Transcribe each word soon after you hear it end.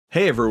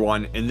Hey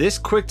everyone, in this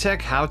quick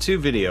tech how-to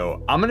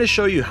video, I'm going to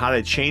show you how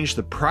to change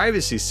the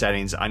privacy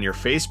settings on your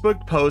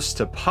Facebook posts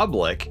to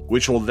public,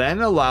 which will then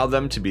allow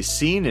them to be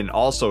seen and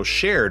also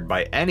shared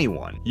by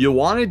anyone. You'll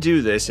want to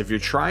do this if you're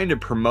trying to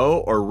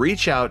promote or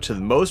reach out to the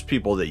most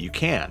people that you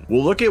can.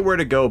 We'll look at where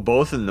to go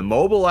both in the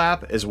mobile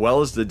app as well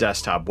as the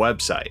desktop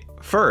website.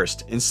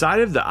 First,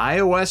 inside of the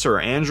iOS or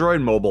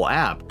Android mobile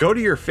app, go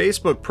to your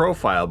Facebook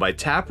profile by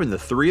tapping the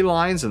three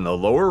lines in the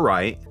lower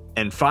right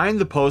and find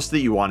the post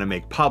that you want to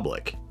make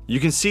public. You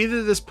can see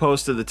that this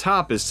post at the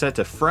top is set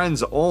to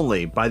friends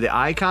only by the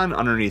icon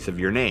underneath of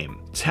your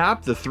name.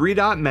 Tap the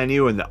three-dot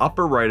menu in the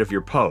upper right of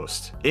your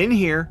post. In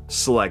here,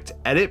 select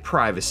Edit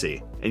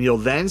Privacy, and you'll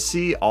then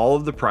see all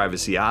of the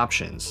privacy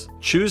options.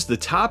 Choose the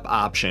top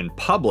option,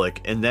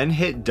 Public, and then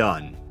hit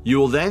Done. You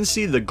will then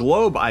see the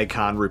globe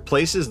icon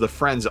replaces the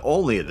friends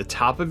only at the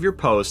top of your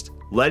post,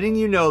 letting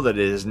you know that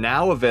it is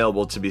now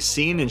available to be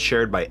seen and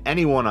shared by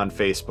anyone on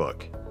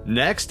Facebook.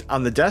 Next,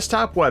 on the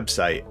desktop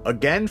website,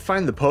 again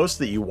find the post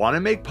that you want to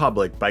make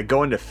public by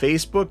going to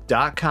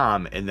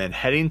facebook.com and then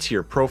heading to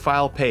your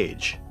profile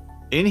page.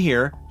 In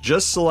here,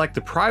 just select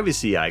the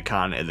privacy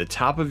icon at the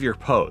top of your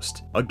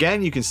post.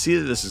 Again, you can see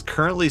that this is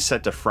currently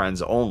set to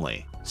friends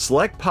only.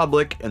 Select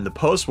public and the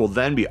post will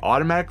then be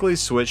automatically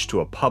switched to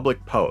a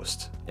public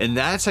post. And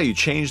that's how you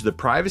change the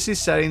privacy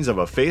settings of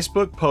a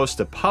Facebook post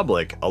to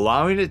public,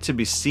 allowing it to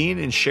be seen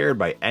and shared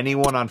by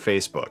anyone on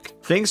Facebook.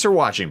 Thanks for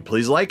watching.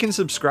 Please like and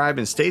subscribe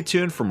and stay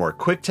tuned for more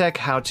quick tech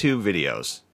how-to videos.